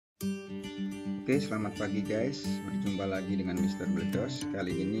Oke, selamat pagi guys. Berjumpa lagi dengan Mr. Bledos. Kali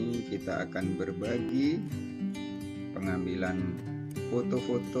ini kita akan berbagi pengambilan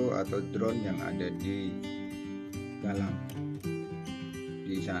foto-foto atau drone yang ada di Galang.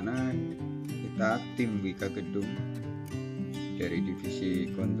 Di sana kita tim Wika Gedung dari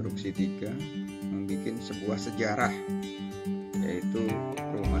divisi konstruksi 3 membuat sebuah sejarah, yaitu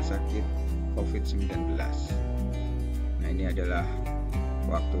rumah sakit COVID-19. Nah, ini adalah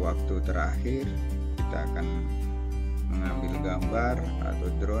waktu-waktu terakhir kita akan mengambil gambar atau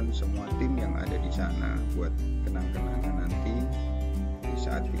drone semua tim yang ada di sana buat kenang-kenangan nanti di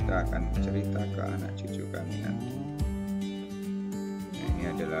saat kita akan cerita ke anak cucu kami nanti. Nah, ini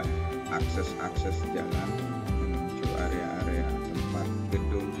adalah akses jalan menuju area-area tempat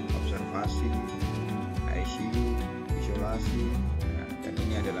gedung observasi, ICU, isolasi. Nah, dan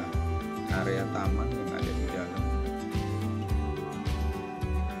ini adalah area taman yang ada di dalam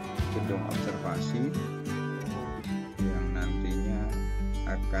gedung observasi yang nantinya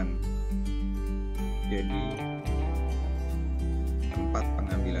akan jadi tempat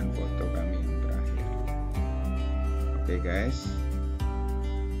pengambilan foto kami yang terakhir. Oke guys,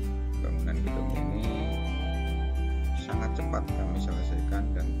 bangunan gedung ini sangat cepat kami selesaikan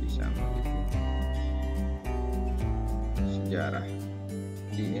dan bisa menjadi sejarah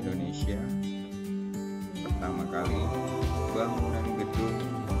di Indonesia. Pertama kali bangunan gedung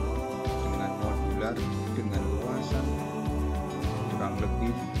dengan luasan kurang lebih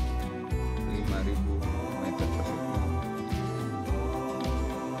 5.000 meter persegi,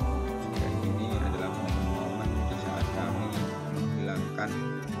 dan ini adalah momen-momen di saat kami menghilangkan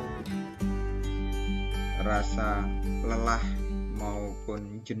rasa lelah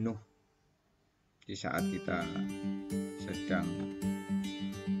maupun jenuh di saat kita sedang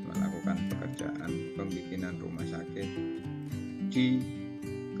melakukan pekerjaan pembikinan rumah sakit di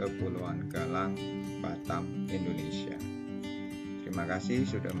Kepulauan Galang, Batam, Indonesia. Terima kasih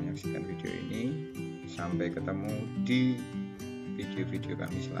sudah menyaksikan video ini. Sampai ketemu di video-video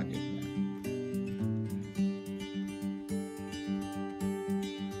kami selanjutnya.